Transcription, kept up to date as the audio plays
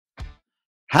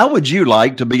How would you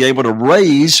like to be able to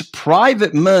raise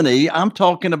private money? I'm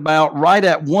talking about right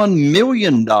at $1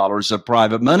 million of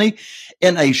private money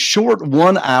in a short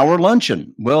 1 hour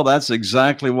luncheon. Well, that's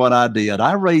exactly what I did.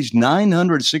 I raised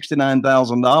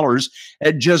 $969,000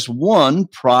 at just one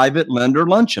private lender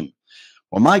luncheon.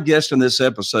 Well, my guest in this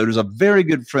episode is a very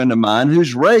good friend of mine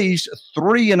who's raised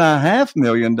 $3.5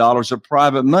 million of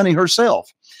private money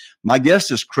herself. My guest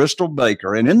is Crystal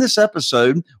Baker, and in this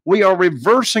episode, we are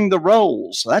reversing the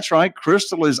roles. That's right.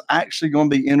 Crystal is actually going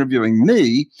to be interviewing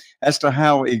me as to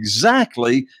how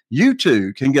exactly you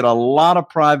too can get a lot of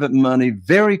private money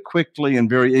very quickly and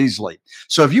very easily.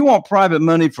 So if you want private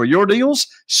money for your deals,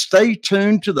 stay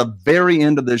tuned to the very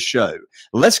end of this show.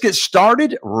 Let's get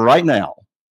started right now.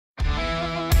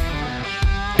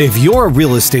 If you're a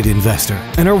real estate investor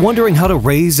and are wondering how to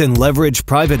raise and leverage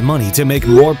private money to make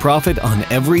more profit on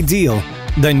every deal,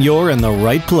 then you're in the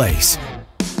right place.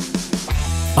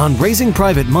 On Raising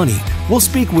Private Money, we'll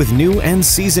speak with new and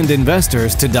seasoned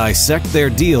investors to dissect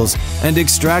their deals and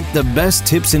extract the best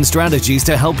tips and strategies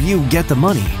to help you get the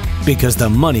money, because the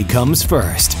money comes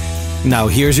first. Now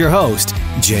here's your host,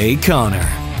 Jay Conner.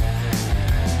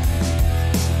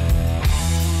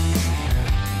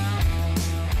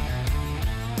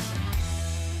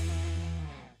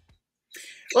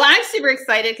 Well, I'm super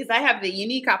excited because I have the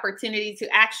unique opportunity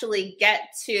to actually get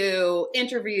to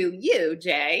interview you,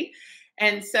 Jay.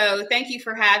 And so thank you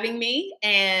for having me.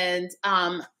 And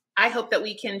I hope that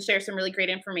we can share some really great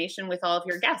information with all of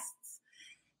your guests.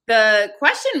 The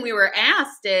question we were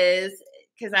asked is,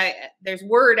 because there's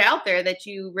word out there that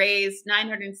you raised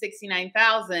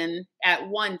 $969,000 at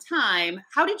one time.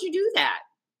 How did you do that?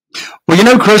 Well, you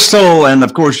know, Crystal, and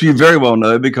of course, you very well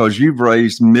know because you've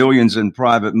raised millions in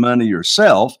private money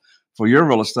yourself for your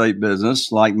real estate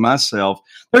business, like myself.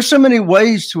 There's so many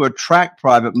ways to attract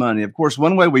private money. Of course,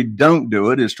 one way we don't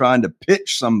do it is trying to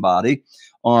pitch somebody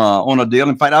on a deal.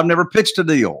 In fact, I've never pitched a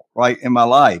deal, right, in my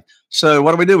life. So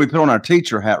what do? We put on our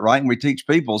teacher hat, right, and we teach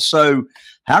people. So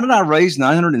how did I raise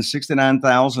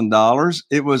 $969,000?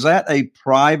 It was at a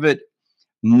private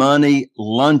money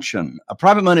luncheon, a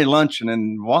private money luncheon.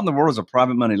 And what in the world is a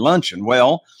private money luncheon?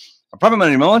 Well, a private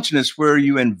money luncheon is where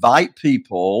you invite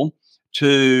people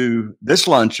to this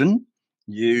luncheon.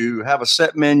 You have a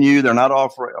set menu. They're not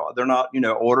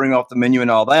ordering off the menu and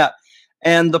all that.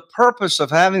 And the purpose of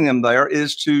having them there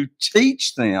is to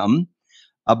teach them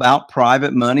about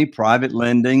private money, private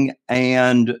lending,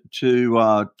 and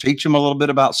to teach them a little bit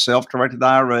about self-directed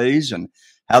IRAs and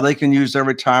how they can use their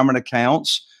retirement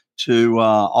accounts to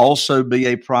also be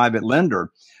a private lender.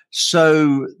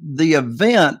 So the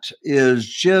event is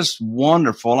just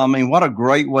wonderful. I mean, what a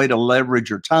great way to leverage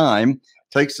your time. It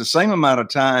takes the same amount of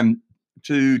time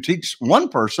to teach one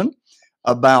person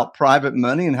about private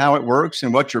money and how it works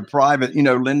and what your private,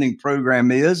 lending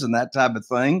program is and that type of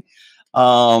thing,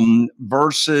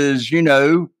 versus,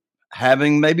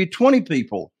 having maybe 20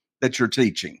 people that you're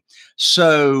teaching.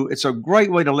 So it's a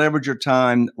great way to leverage your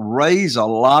time, raise a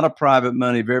lot of private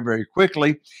money very, very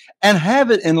quickly, and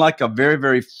have it in like a very,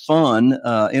 very fun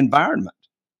environment.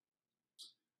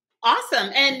 Awesome.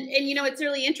 And it's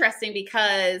really interesting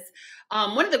because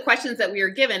one of the questions that we were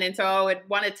given, and so I would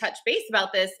want to touch base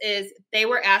about this, is they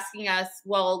were asking us,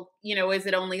 well, is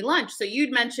it only lunch? So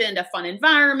you'd mentioned a fun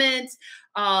environment.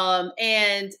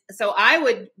 And so I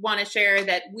would want to share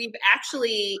that we've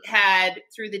actually had,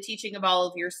 through the teaching of all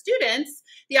of your students,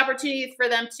 the opportunity for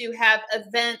them to have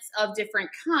events of different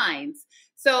kinds.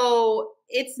 So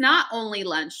it's not only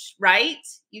lunch, right?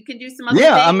 You can do some other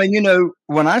things. I mean,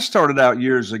 when I started out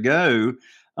years ago,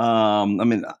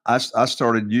 I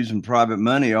started using private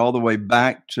money all the way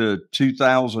back to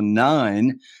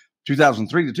 2003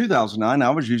 to 2009. I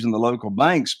was using the local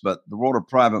banks, but the world of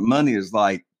private money is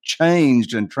like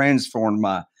changed and transformed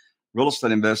my real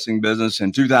estate investing business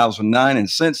in 2009. And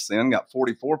since then, got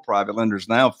 44 private lenders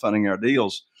now funding our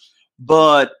deals.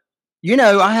 But,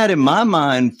 I had in my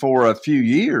mind for a few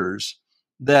years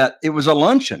that it was a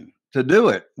luncheon to do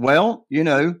it. Well,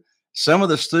 some of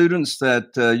the students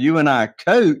that you and I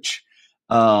coach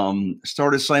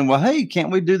started saying, well, hey,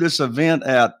 can't we do this event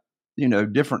at,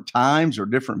 different times or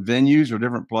different venues or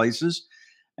different places?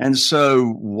 And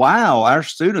so, wow, our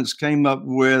students came up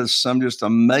with some just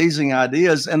amazing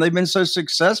ideas, and they've been so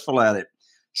successful at it.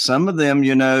 Some of them,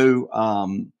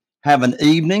 have an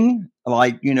evening,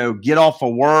 like, get off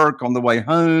of work on the way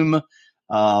home.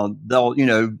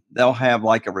 They'll have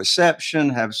like a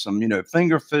reception, have some,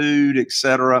 finger food,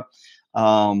 etc.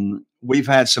 We've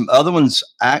had some other ones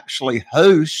actually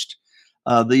host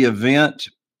the event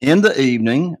in the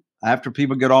evening after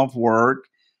people get off work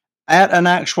at an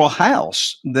actual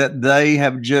house that they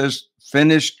have just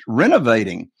finished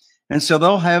renovating. And so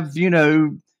they'll have,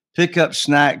 pick up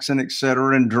snacks and et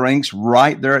cetera and drinks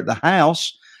right there at the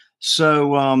house.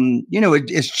 So,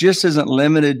 it just isn't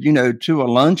limited, to a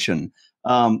luncheon.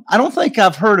 I don't think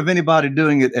I've heard of anybody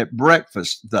doing it at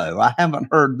breakfast, though. I haven't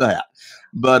heard that.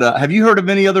 But have you heard of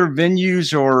any other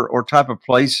venues or type of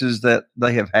places that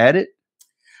they have had it?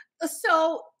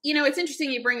 So, it's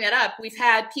interesting you bring that up. We've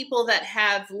had people that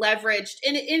have leveraged,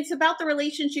 and it's about the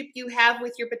relationship you have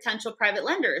with your potential private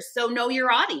lenders. So know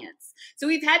your audience. So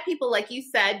we've had people, like you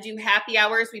said, do happy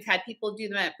hours. We've had people do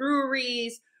them at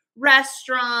breweries,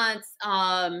 restaurants,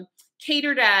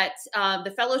 catered at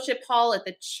the fellowship hall at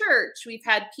the church. We've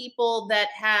had people that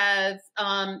have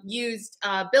used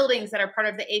buildings that are part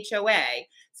of the HOA.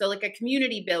 So like a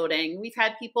community building. We've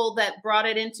had people that brought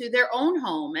it into their own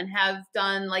home and have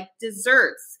done like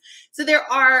desserts. So there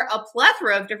are a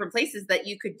plethora of different places that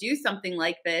you could do something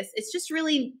like this. It's just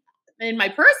really, in my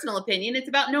personal opinion, it's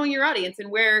about knowing your audience and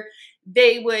where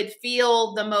they would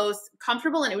feel the most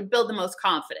comfortable and it would build the most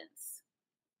confidence.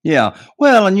 Yeah.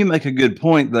 Well, and you make a good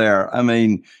point there. I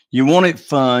mean, you want it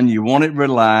fun, you want it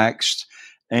relaxed,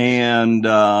 and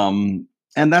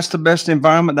that's the best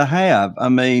environment to have. I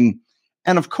mean,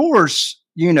 and of course,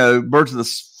 birds of the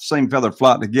same feather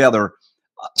flock together.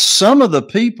 Some of the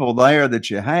people there that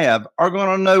you have are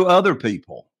going to know other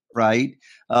people, right?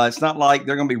 It's not like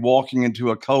they're going to be walking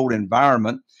into a cold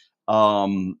environment.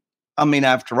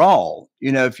 After all,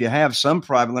 if you have some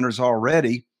private lenders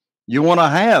already, you want to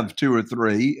have 2 or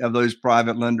 3 of those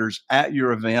private lenders at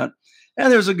your event.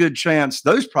 And there's a good chance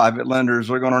those private lenders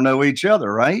are going to know each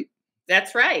other, right?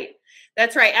 That's right.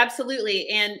 That's right. Absolutely.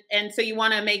 And so you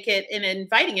want to make it an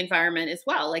inviting environment as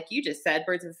well. Like you just said,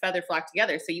 birds of a feather flock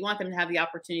together. So you want them to have the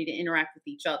opportunity to interact with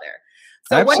each other.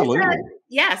 So Absolutely.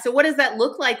 So what does that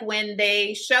look like when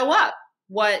they show up?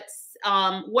 What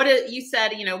you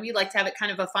said, we like to have it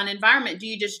kind of a fun environment. Do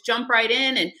you just jump right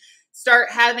in and start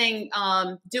having,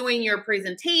 doing your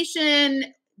presentation?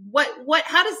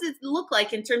 How does it look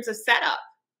like in terms of setup?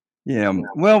 Yeah.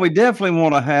 Well, we definitely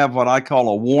want to have what I call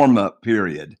a warm-up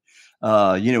period.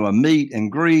 A meet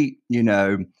and greet,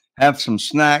 have some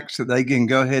snacks that they can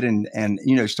go ahead and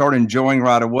start enjoying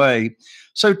right away.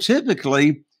 So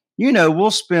typically,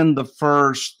 we'll spend the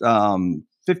first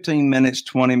 15 minutes,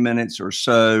 20 minutes or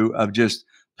so of just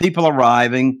people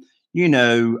arriving.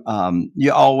 You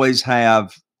always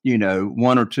have,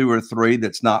 1 or 2 or 3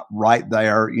 that's not right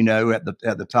there, at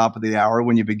the top of the hour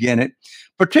when you begin it,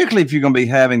 particularly if you're going to be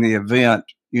having the event,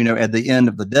 at the end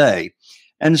of the day.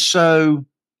 And so,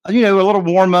 a little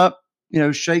warm up,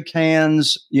 shake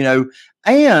hands,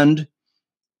 and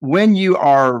when you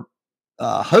are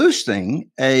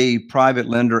hosting a private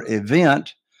lender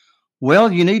event,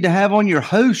 well, you need to have on your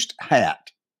host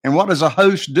hat. And what does a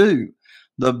host do?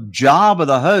 The job of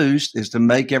the host is to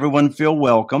make everyone feel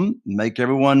welcome, make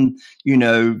everyone,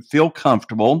 feel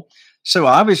comfortable. So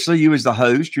obviously you as the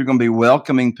host, you're going to be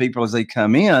welcoming people as they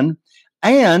come in,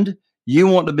 and you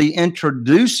want to be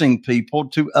introducing people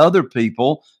to other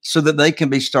people so that they can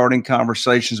be starting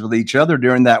conversations with each other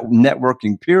during that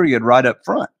networking period right up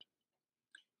front.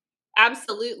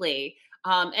 Absolutely.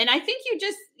 And I think you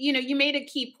just, you made a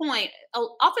key point.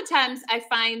 Oftentimes I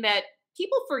find that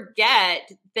people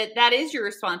forget that is your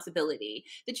responsibility,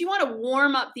 that you want to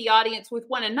warm up the audience with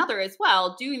one another as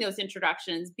well, doing those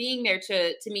introductions, being there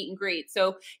to meet and greet.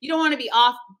 So you don't want to be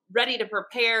off ready to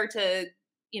prepare to,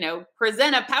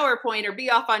 present a PowerPoint or be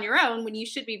off on your own when you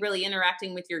should be really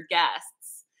interacting with your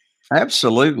guests.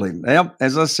 Absolutely. Well,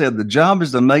 as I said, the job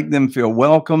is to make them feel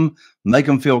welcome, make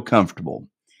them feel comfortable.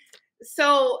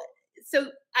 So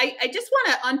I just want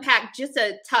to unpack just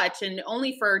a touch, and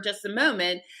only for just a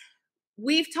moment.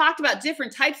 We've talked about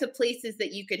different types of places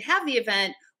that you could have the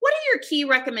event. What are your key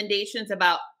recommendations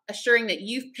about assuring that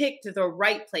you've picked the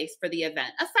right place for the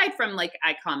event, aside from, like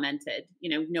I commented,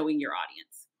 knowing your audience?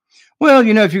 Well,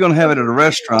 if you're going to have it at a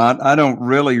restaurant, I don't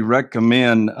really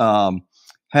recommend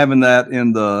having that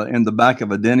in the back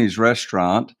of a Denny's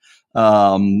restaurant.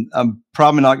 I'm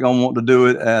probably not going to want to do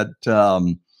it at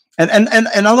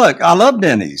and look, I love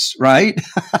Denny's, right?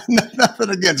 Nothing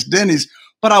against Denny's,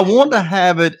 but I want to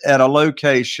have it at a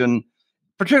location,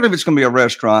 particularly if it's going to be a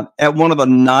restaurant, at one of the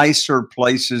nicer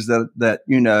places that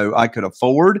I could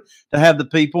afford to have the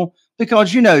people,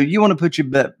 because you want to put your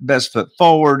best foot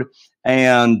forward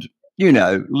and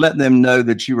let them know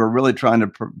that you are really trying to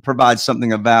provide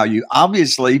something of value.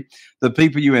 Obviously, the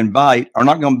people you invite are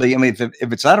not going to be,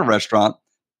 if it's at a restaurant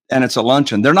and it's a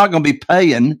luncheon, they're not going to be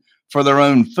paying for their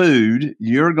own food.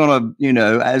 You're going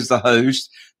to, as the host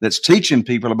that's teaching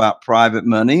people about private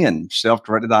money and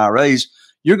self-directed IRAs,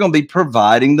 you're going to be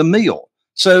providing the meal.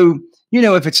 So,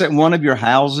 if it's at one of your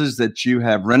houses that you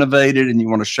have renovated and you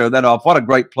want to show that off, what a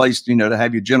great place, to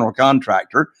have your general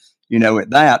contractor, at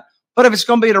that. But if it's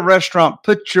going to be at a restaurant,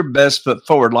 put your best foot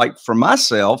forward. Like for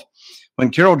myself, when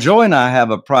Carol Joy and I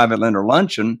have a private lender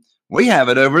luncheon, we have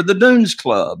it over at the Dunes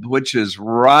Club, which is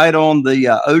right on the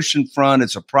ocean front.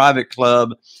 It's a private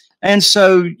club. And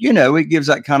so, it gives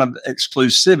that kind of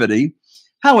exclusivity.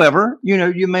 However,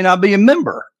 you may not be a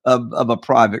member of a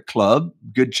private club.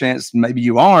 Good chance maybe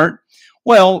you aren't.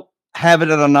 Well, have it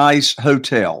at a nice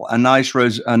hotel, a nice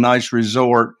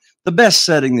resort, the best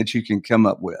setting that you can come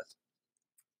up with.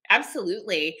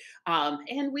 Absolutely.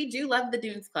 And we do love the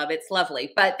Dunes Club. It's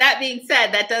lovely. But that being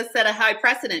said, that does set a high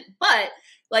precedent. But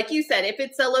like you said, if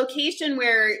it's a location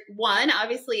where, one,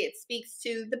 obviously it speaks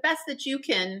to the best that you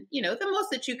can, the most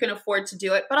that you can afford to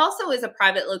do it, but also is a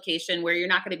private location where you're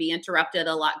not going to be interrupted,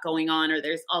 a lot going on, or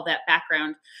there's all that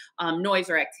background noise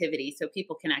or activity, so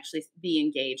people can actually be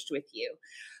engaged with you.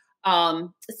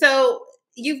 So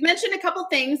you've mentioned a couple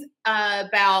things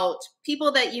about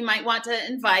people that you might want to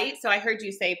invite. So I heard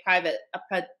you say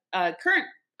current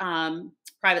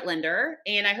private lender,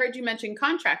 and I heard you mention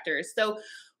contractors. So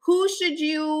who should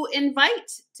you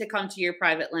invite to come to your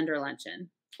private lender luncheon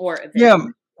or event? Yeah,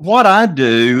 what I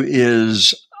do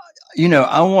is,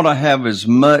 I want to have as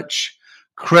much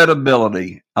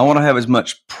credibility. I want to have as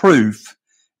much proof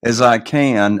as I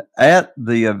can at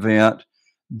the event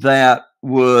that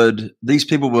these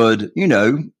people would,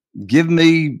 give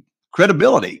me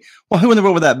credibility. Well, who in the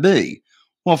world would that be?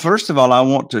 Well, first of all, I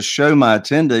want to show my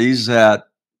attendees that,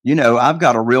 I've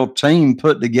got a real team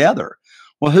put together.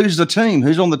 Well, who's the team?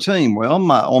 Who's on the team? Well,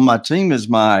 on my team is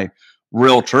my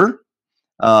realtor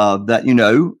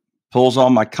that, pulls all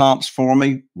my comps for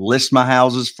me, lists my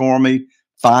houses for me,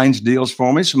 finds deals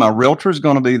for me. So my realtor is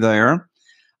going to be there.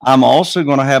 I'm also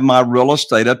going to have my real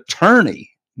estate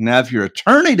attorney. Now, if your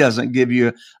attorney doesn't give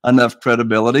you enough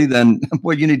credibility, then,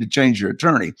 well, you need to change your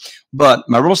attorney. But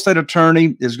my real estate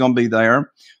attorney is going to be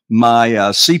there. My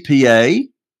CPA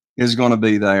is going to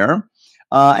be there.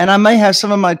 And I may have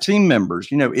some of my team members.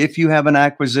 If you have an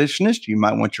acquisitionist, you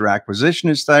might want your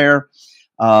acquisitionist there.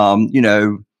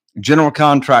 General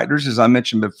contractors, as I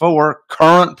mentioned before,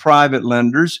 current private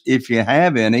lenders, if you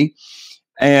have any.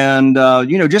 And,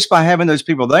 just by having those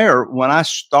people there, when I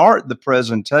start the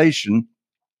presentation,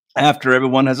 after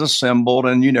everyone has assembled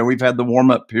and, we've had the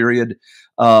warm-up period,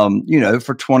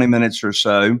 for 20 minutes or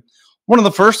so, one of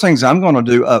the first things I'm going to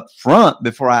do up front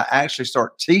before I actually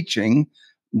start teaching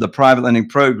the private lending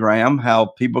program, how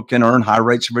people can earn high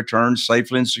rates of return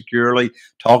safely and securely,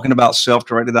 talking about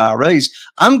self-directed IRAs,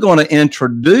 I'm going to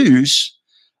introduce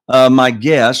my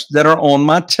guests that are on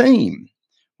my team.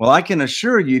 Well, I can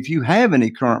assure you, if you have any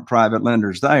current private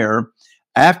lenders there,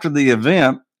 after the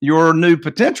event, your new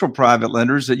potential private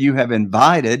lenders that you have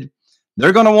invited,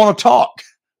 they're going to want to talk,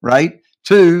 right,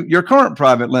 to your current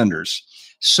private lenders.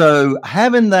 So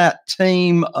having that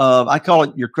team of, I call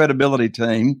it your credibility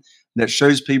team, that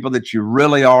shows people that you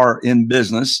really are in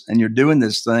business and you're doing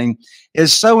this thing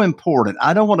is so important.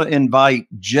 I don't want to invite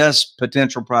just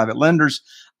potential private lenders.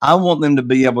 I want them to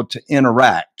be able to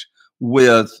interact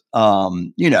with,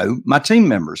 my team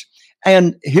members.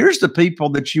 And here's the people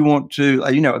that you want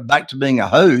to, back to being a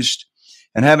host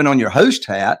and having on your host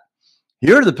hat.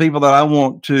 Here are the people that I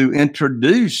want to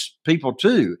introduce people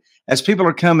to. As people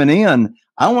are coming in,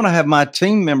 I want to have my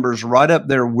team members right up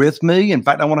there with me. In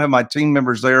fact, I want to have my team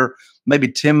members there maybe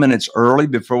 10 minutes early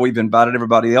before we've invited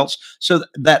everybody else. So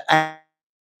that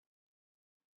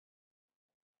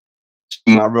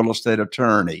my real estate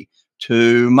attorney,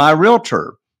 to my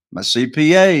realtor, my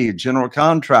CPA, general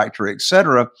contractor,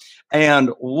 etc. And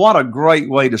what a great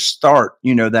way to start,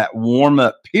 that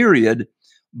warm-up period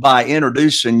by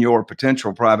introducing your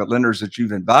potential private lenders that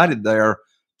you've invited there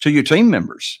to your team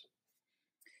members.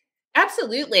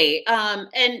 Absolutely.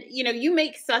 And, you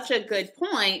make such a good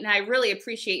point, and I really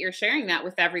appreciate your sharing that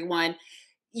with everyone.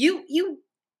 You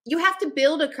have to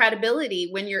build a credibility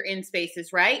when you're in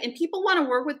spaces, right? And people want to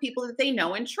work with people that they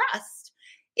know and trust.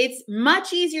 It's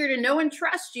much easier to know and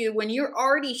trust you when you're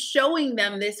already showing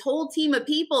them this whole team of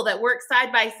people that work side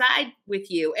by side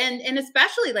with you. And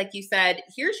especially, like you said,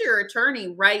 here's your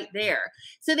attorney right there.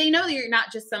 So they know that you're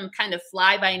not just some kind of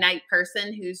fly by night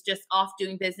person who's just off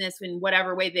doing business in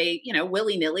whatever way they,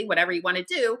 willy nilly, whatever you want to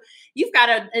do. You've got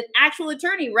an actual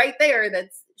attorney right there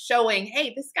that's showing,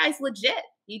 hey, this guy's legit.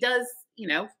 He does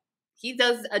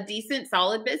a decent,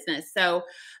 solid business. So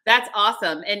that's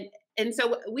awesome. And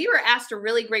so we were asked a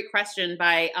really great question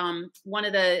by one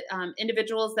of the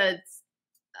individuals that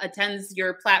attends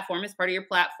your platform as part of your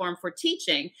platform for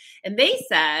teaching. And they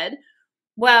said,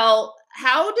 well,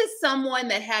 how does someone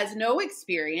that has no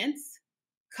experience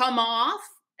come off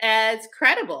as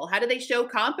credible? How do they show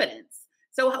competence?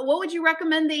 So what would you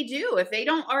recommend they do if they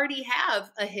don't already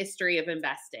have a history of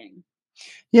investing?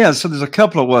 Yeah, so there's a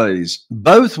couple of ways.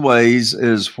 Both ways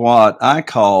is what I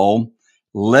call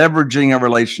leveraging a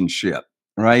relationship,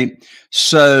 right?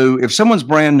 So if someone's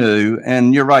brand new,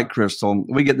 and you're right, Crystal,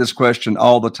 we get this question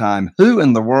all the time: who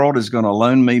in the world is going to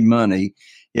loan me money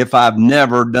if I've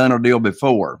never done a deal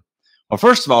before? Well,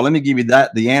 first of all, let me give you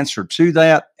the answer to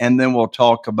that, and then we'll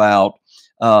talk about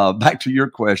back to your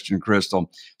question, Crystal.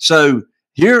 So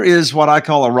here is what I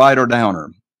call a writer downer.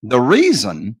 The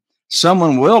reason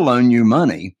someone will loan you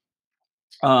money,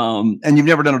 and you've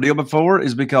never done a deal before,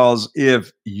 is because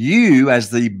if you, as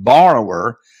the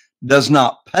borrower, does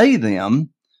not pay them,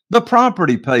 the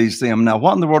property pays them. Now,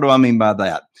 what in the world do I mean by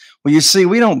that? Well, you see,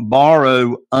 we don't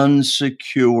borrow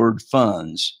unsecured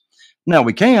funds. Now,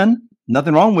 we can,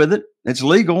 nothing wrong with it. It's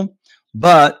legal,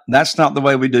 but that's not the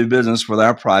way we do business with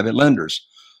our private lenders.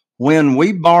 When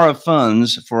we borrow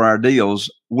funds for our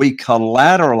deals, we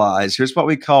collateralize. Here's what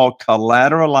we call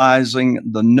collateralizing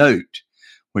the note,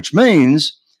 which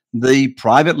means the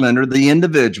private lender, the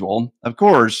individual, of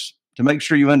course, to make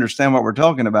sure you understand what we're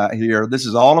talking about here, this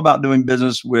is all about doing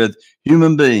business with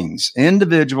human beings,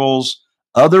 individuals,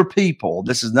 other people.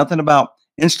 This is nothing about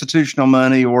institutional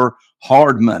money or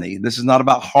hard money. This is not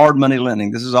about hard money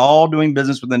lending. This is all doing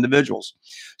business with individuals.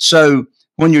 So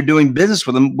when you're doing business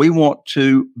with them, we want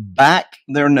to back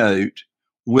their note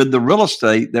with the real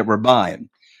estate that we're buying.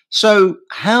 So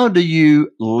how do you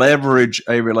leverage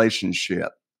a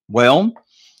relationship? Well,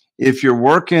 if you're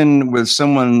working with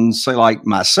someone, say like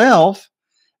myself,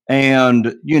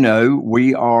 and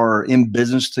we are in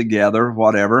business together,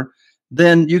 whatever,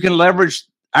 then you can leverage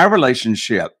our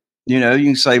relationship. You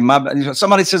can say,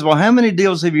 somebody says, well, how many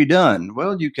deals have you done?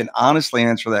 Well, you can honestly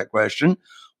answer that question.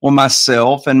 Well,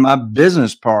 myself and my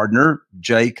business partner,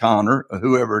 Jay Connor, or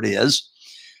whoever it is,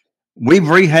 he's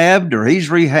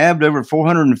rehabbed over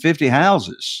 450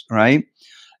 houses, right?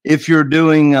 If you're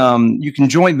doing, you can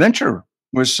joint venture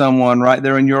with someone right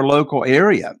there in your local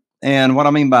area. And what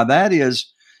I mean by that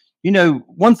is,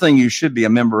 one thing you should be a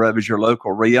member of is your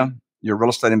local RIA, your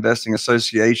Real Estate Investing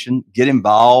Association. Get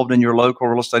involved in your local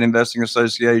Real Estate Investing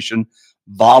Association,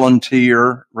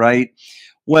 volunteer, right?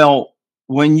 Well,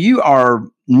 when you are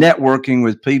networking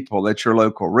with people at your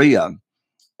local RIA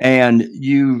and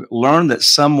you learn that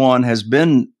someone has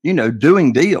been,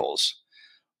 doing deals,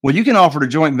 well, you can offer to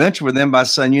joint venture with them by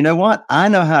saying, you know what, I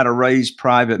know how to raise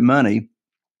private money.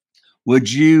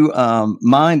 Would you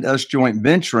mind us joint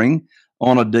venturing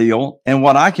on a deal? And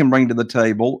what I can bring to the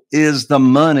table is the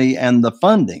money and the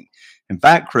funding. In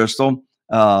fact, Crystal,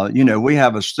 we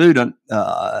have a student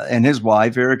and his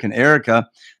wife, Eric and Erica.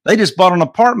 They just bought an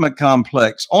apartment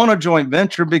complex on a joint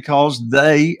venture because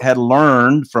they had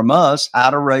learned from us how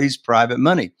to raise private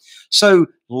money. So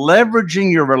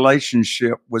leveraging your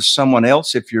relationship with someone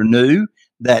else, if you're new,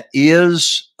 that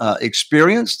is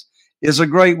experienced, is a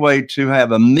great way to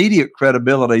have immediate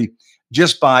credibility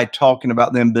just by talking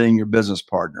about them being your business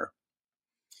partner.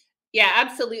 Yeah,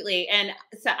 absolutely. And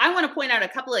so I want to point out a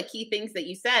couple of key things that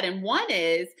you said. And one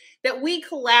is that we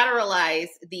collateralize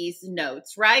these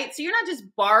notes, right? So you're not just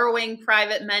borrowing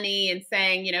private money and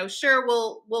saying, sure,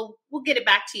 we'll get it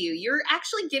back to you. You're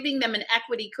actually giving them an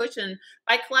equity cushion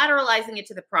by collateralizing it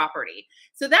to the property.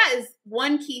 So that is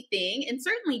one key thing, and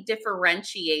certainly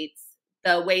differentiates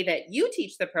the way that you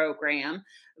teach the program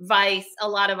vice a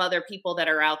lot of other people that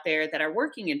are out there that are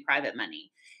working in private money.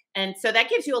 And so that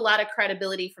gives you a lot of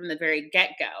credibility from the very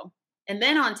get-go. And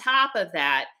then on top of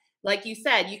that, like you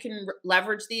said, you can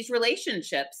leverage these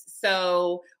relationships.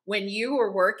 So when you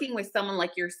are working with someone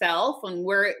like yourself,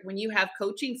 when you have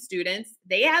coaching students,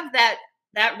 they have that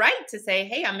right to say,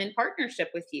 hey, I'm in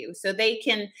partnership with you. So they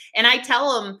can, and I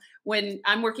tell them when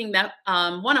I'm working that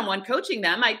one-on-one coaching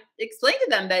them, I explain to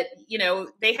them that,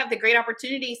 they have the great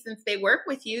opportunity since they work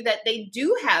with you that they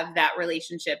do have that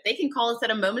relationship. They can call us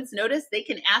at a moment's notice. They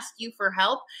can ask you for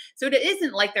help. So it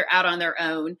isn't like they're out on their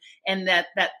own, and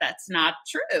that's not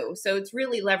true. So it's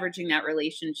really leveraging that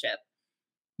relationship.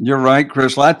 You're right,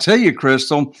 Crystal. I tell you,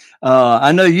 Crystal,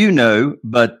 I know you know,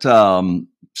 but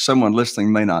someone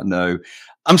listening may not know.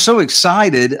 I'm so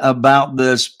excited about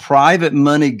this private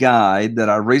money guide that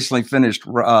I recently finished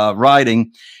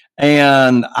writing,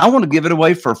 and I want to give it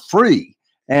away for free.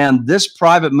 And this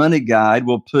private money guide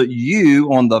will put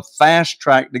you on the fast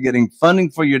track to getting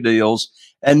funding for your deals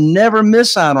and never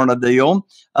miss out on a deal,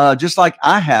 just like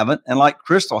I haven't and like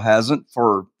Crystal hasn't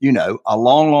for, a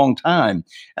long, long time.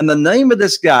 And the name of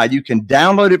this guide, you can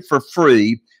download it for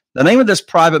free. The name of this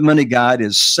private money guide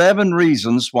is 7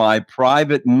 Reasons Why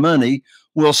Private Money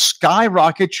will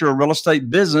skyrocket your real estate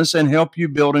business and help you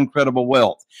build incredible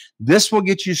wealth. This will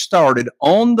get you started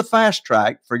on the fast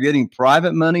track for getting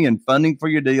private money and funding for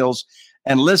your deals.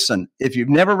 And listen, if you've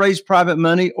never raised private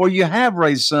money or you have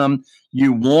raised some,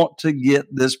 you want to get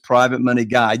this private money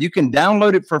guide. You can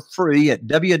download it for free at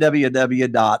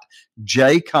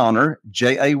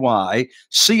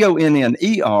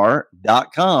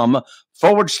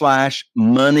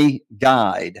www.jayconner.com/money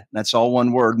guide. That's all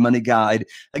one word, money guide.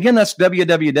 Again, that's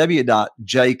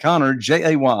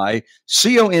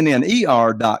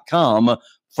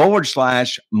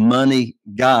www.jayconner.com/money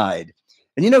guide.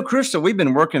 And you know, Crystal, we've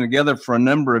been working together for a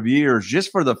number of years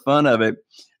just for the fun of it.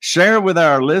 Share with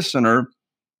our listener,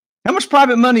 how much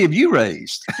private money have you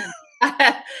raised?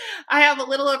 I have a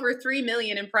little over 3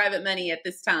 million in private money at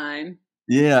this time.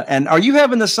 Yeah. And are you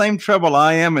having the same trouble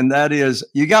I am? And that is,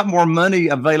 you got more money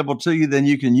available to you than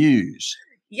you can use.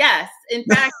 Yes. In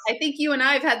fact, I think you and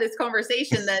I have had this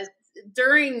conversation that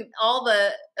during all the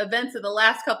events of the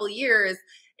last couple of years,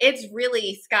 it's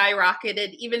really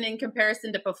skyrocketed, even in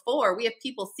comparison to before. We have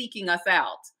people seeking us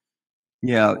out.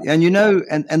 Yeah. And you know,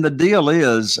 and the deal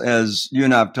is, as you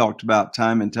and I have talked about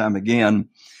time and time again,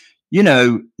 you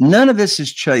know, none of this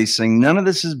is chasing, none of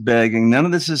this is begging, none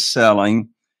of this is selling.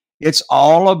 It's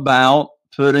all about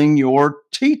putting your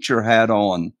teacher hat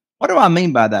on. What do I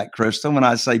mean by that, Crystal, when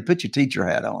I say put your teacher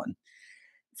hat on?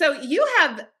 So you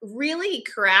have really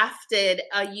crafted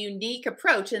a unique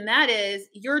approach, and that is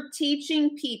you're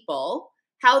teaching people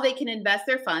how they can invest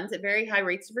their funds at very high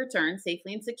rates of return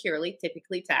safely and securely,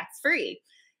 typically tax-free.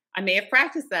 I may have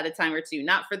practiced that a time or two,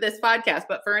 not for this podcast,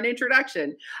 but for an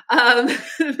introduction.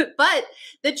 But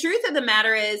the truth of the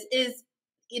matter is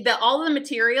that all of the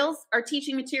materials are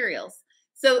teaching materials.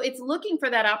 So it's looking for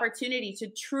that opportunity to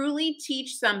truly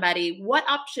teach somebody what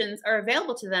options are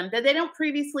available to them that they don't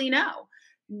previously know.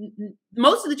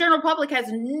 Most of the general public has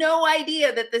no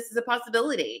idea that this is a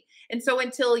possibility. And so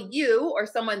until you or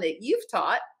someone that you've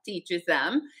taught teaches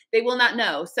them, they will not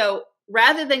know. So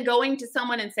rather than going to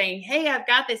someone and saying, hey, I've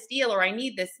got this deal or I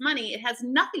need this money, it has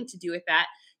nothing to do with that.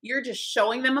 You're just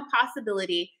showing them a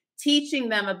possibility, teaching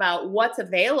them about what's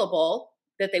available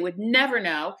that they would never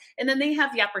know. And then they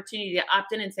have the opportunity to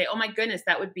opt in and say, oh my goodness,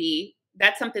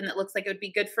 that's something that looks like it would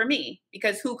be good for me,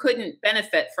 because who couldn't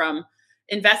benefit from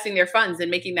investing their funds and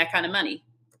making that kind of money?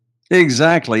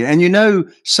 Exactly. And you know,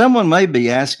 someone may be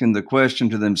asking the question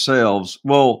to themselves,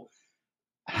 well,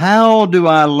 how do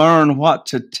I learn what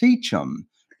to teach them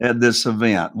at this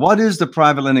event? What is the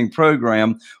private lending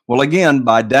program? Well, again,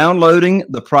 by downloading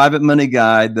the private money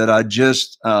guide that I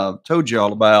just told you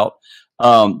all about,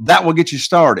 that will get you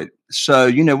started. So,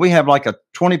 you know, we have like a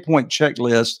 20-point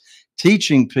checklist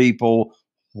teaching people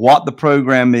what the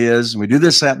program is. We do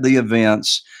this at the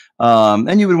events.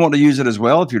 And you would want to use it as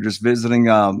well if you're just visiting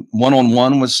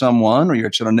one-on-one with someone or you're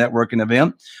at a networking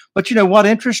event. But you know, what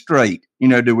interest rate, you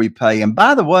know, do we pay? And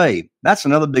by the way, that's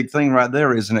another big thing right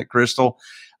there, isn't it, Crystal?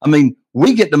 I mean,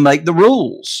 we get to make the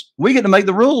rules. We get to make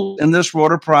the rules in this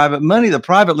world of private money. The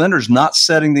private lender's not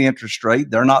setting the interest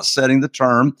rate. They're not setting the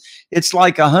term. It's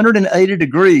like 180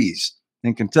 degrees.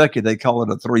 In Kentucky, they call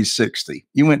it a 360.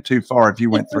 You went too far if you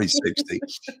went 360.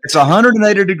 It's a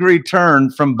 180-degree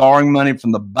turn from borrowing money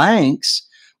from the banks,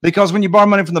 because when you borrow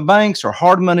money from the banks or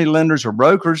hard money lenders or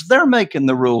brokers, they're making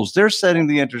the rules. They're setting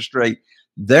the interest rate.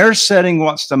 They're setting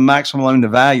what's the maximum loan to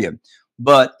value.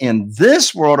 But in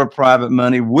this world of private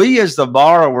money, we as the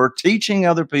borrower teaching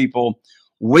other people,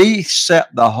 we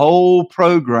set the whole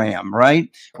program, right?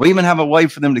 We even have a way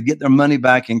for them to get their money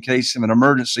back in case of an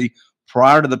emergency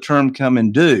prior to the term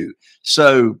coming due.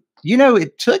 So, you know,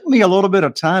 it took me a little bit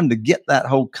of time to get that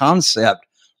whole concept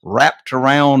wrapped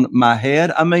around my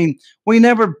head. I mean, we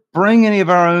never bring any of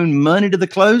our own money to the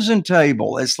closing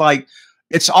table. It's like,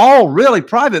 it's all really,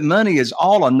 private money is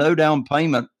all a no down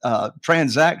payment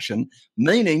transaction,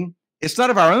 meaning it's not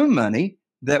of our own money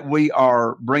that we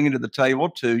are bringing to the table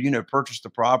to, you know, purchase the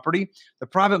property. The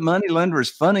private money lender is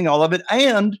funding all of it.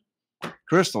 And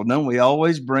Crystal, don't we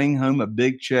always bring home a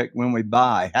big check when we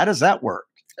buy? How does that work?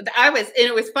 And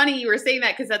it was funny you were saying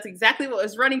that, because that's exactly what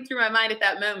was running through my mind at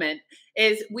that moment,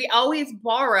 is we always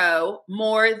borrow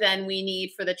more than we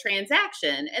need for the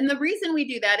transaction. And the reason we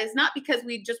do that is not because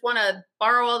we just want to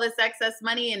borrow all this excess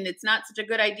money and it's not such a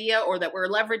good idea, or that we're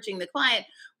leveraging the client.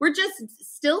 We're just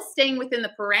still staying within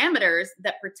the parameters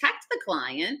that protect the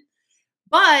client,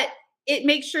 but it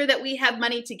makes sure that we have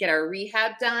money to get our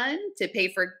rehab done, to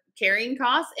pay for carrying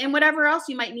costs, and whatever else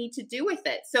you might need to do with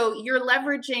it. So you're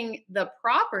leveraging the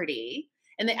property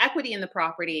and the equity in the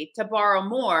property to borrow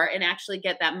more and actually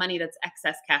get that money that's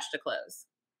excess cash to close.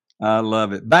 I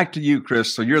love it. Back to you,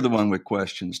 Crystal. You're the one with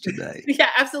questions today. Yeah,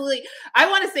 absolutely. I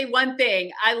want to say one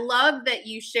thing. I love that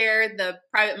you share the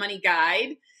private money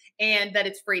guide and that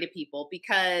it's free to people,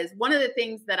 because one of the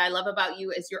things that I love about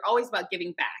you is you're always about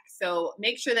giving back. So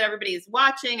make sure that everybody is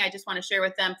watching. I just want to share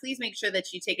with them, please make sure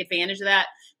that you take advantage of that,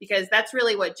 because that's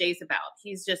really what Jay's about.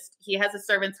 He has a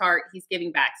servant's heart. He's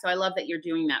giving back. So I love that you're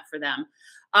doing that for them.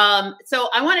 So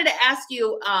I wanted to ask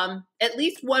you at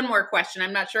least one more question.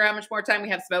 I'm not sure how much more time we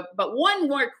have, but one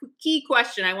more key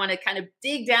question I want to kind of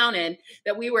dig down in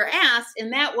that we were asked,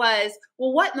 and that was,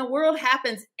 well, what in the world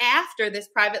happens after this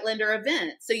private lender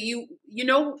event? So you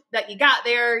know that you got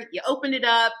there, you opened it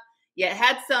up, you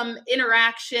had some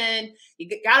interaction, you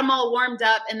got them all warmed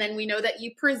up, and then we know that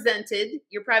you presented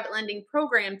your private lending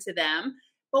program to them.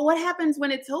 But what happens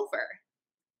when it's over?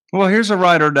 Well, here's a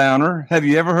writer downer. Have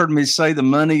you ever heard me say the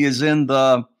money is in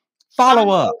the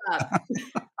follow-up?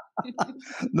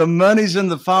 The money's in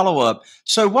the follow-up.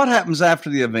 So what happens after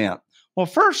the event? Well,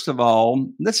 first of all,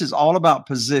 this is all about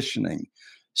positioning.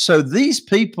 So these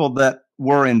people that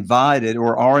were invited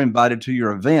or are invited to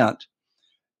your event,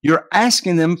 you're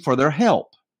asking them for their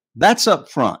help. That's up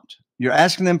front. You're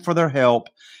asking them for their help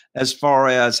as far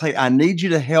as, hey, I need you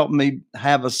to help me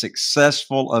have a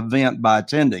successful event by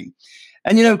attending.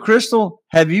 And, you know, Crystal,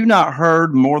 have you not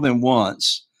heard more than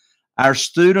once, our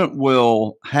student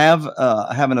will have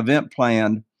an event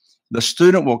planned. The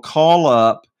student will call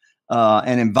up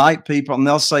and invite people, and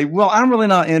they'll say, well, I'm really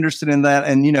not interested in that.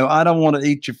 And, you know, I don't want to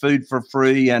eat your food for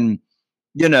free. And,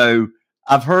 you know,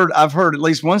 I've heard at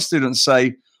least one student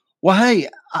say, well, hey,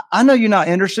 I know you're not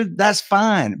interested. That's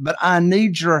fine, but I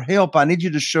need your help. I need you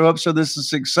to show up so this is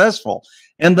successful.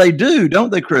 And they do,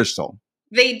 don't they, Crystal?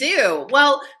 They do.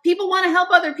 Well, people want to help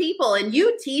other people, and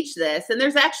you teach this. And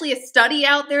there's actually a study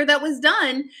out there that was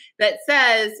done that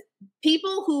says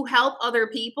people who help other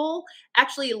people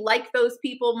actually like those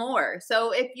people more.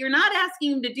 So if you're not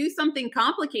asking them to do something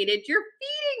complicated, you're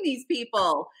feeding these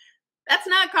people. That's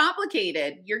not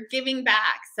complicated. You're giving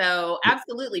back. So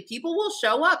absolutely, people will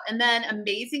show up. And then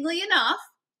amazingly enough,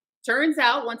 turns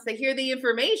out once they hear the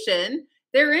information,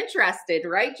 they're interested,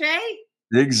 right, Jay?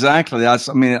 Exactly. I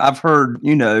mean, I've heard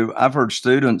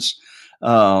students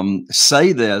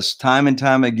say this time and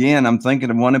time again. I'm thinking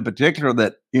of one in particular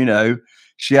that, you know,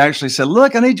 she actually said,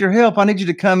 look, I need your help. I need you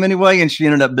to come anyway. And she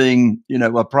ended up being, you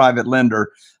know, a private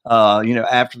lender,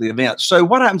 after the event. So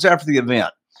what happens after the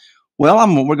event? Well,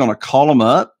 we're going to call them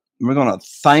up. We're going to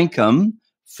thank them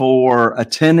for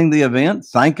attending the event.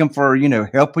 Thank them for, you know,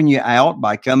 helping you out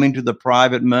by coming to the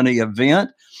private money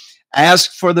event.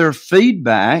 Ask for their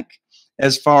feedback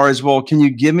as far as, well, can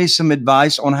you give me some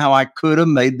advice on how I could have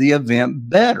made the event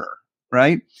better,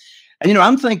 right? And, you know,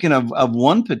 I'm thinking of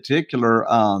one particular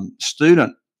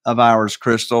student of ours,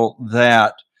 Crystal,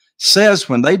 that says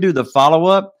when they do the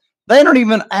follow-up, they don't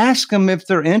even ask them if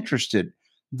they're interested.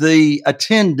 The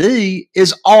attendee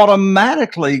is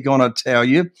automatically going to tell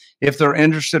you if they're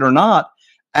interested or not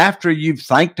after you've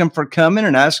thanked them for coming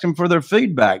and asked them for their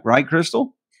feedback, right,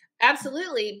 Crystal?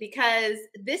 Absolutely, because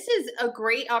this is a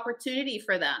great opportunity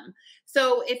for them.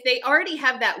 So if they already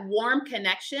have that warm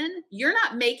connection, you're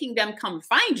not making them come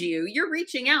find you. You're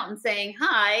reaching out and saying,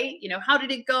 hi, you know, how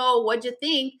did it go? What'd you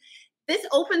think? This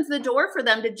opens the door for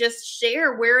them to just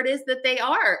share where it is that they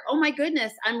are. Oh my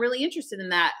goodness, I'm really interested in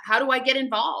that. How do I get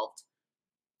involved?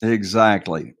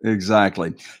 Exactly.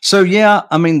 So, yeah,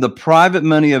 I mean, the private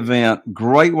money event,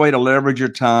 great way to leverage your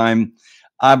time.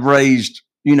 I've raised,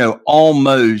 you know,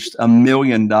 almost $1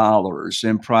 million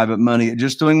in private money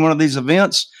just doing one of these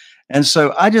events. And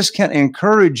so I just can't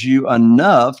encourage you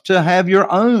enough to have your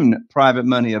own private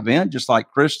money event, just like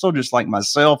Crystal, just like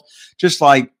myself, just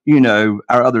like, you know,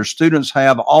 our other students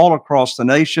have all across the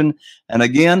nation. And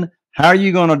again, how are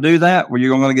you going to do that? Well,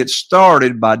 you're going to get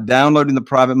started by downloading the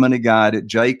private money guide at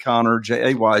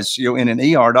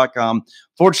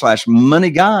jayconner.com/money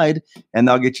guide, and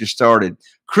they'll get you started.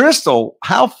 Crystal,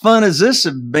 how fun has this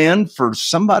been for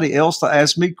somebody else to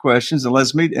ask me questions and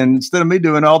instead of me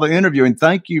doing all the interviewing?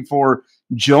 Thank you for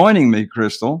joining me,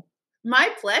 Crystal. My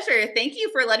pleasure. Thank you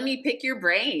for letting me pick your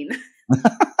brain.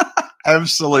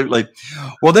 Absolutely.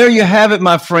 Well, there you have it,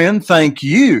 my friend. Thank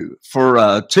you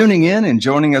for tuning in and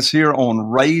joining us here on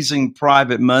Raising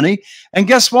Private Money. And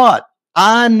guess what?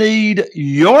 I need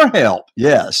your help.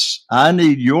 Yes, I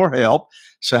need your help.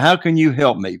 So how can you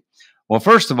help me? Well,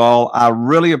 first of all, I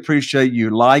really appreciate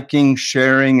you liking,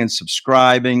 sharing, and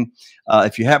subscribing.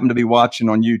 If you happen to be watching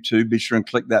on YouTube, be sure and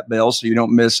click that bell so you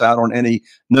don't miss out on any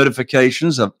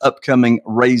notifications of upcoming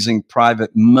Raising Private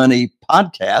Money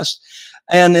podcasts.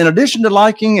 And in addition to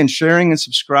liking and sharing and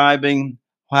subscribing,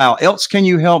 how else can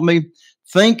you help me?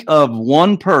 think of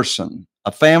one person,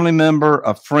 a family member,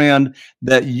 a friend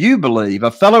that you believe,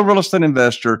 a fellow real estate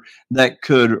investor that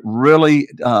could really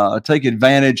take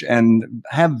advantage and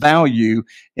have value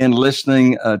in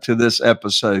listening to this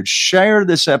episode. Share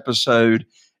this episode,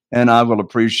 and I will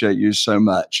appreciate you so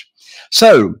much.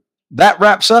 So that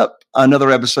wraps up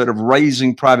another episode of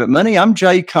Raising Private Money. I'm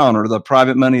Jay Conner, the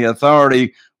Private Money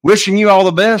Authority, wishing you all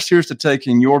the best. Here's to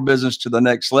taking your business to the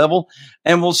next level.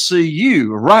 And we'll see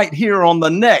you right here on the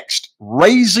next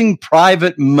Raising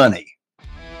Private Money.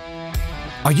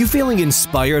 Are you feeling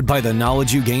inspired by the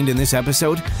knowledge you gained in this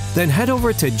episode? Then head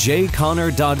over to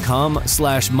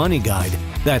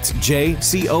jconner.com/moneyguide. That's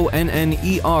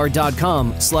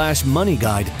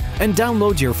jconner.com/moneyguide and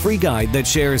download your free guide that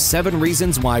shares 7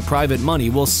 reasons why private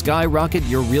money will skyrocket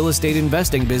your real estate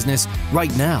investing business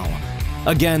right now.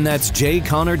 Again, that's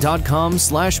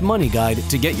jconner.com/moneyguide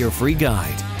to get your free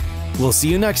guide. We'll see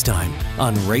you next time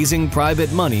on Raising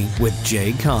Private Money with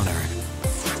Jay Conner.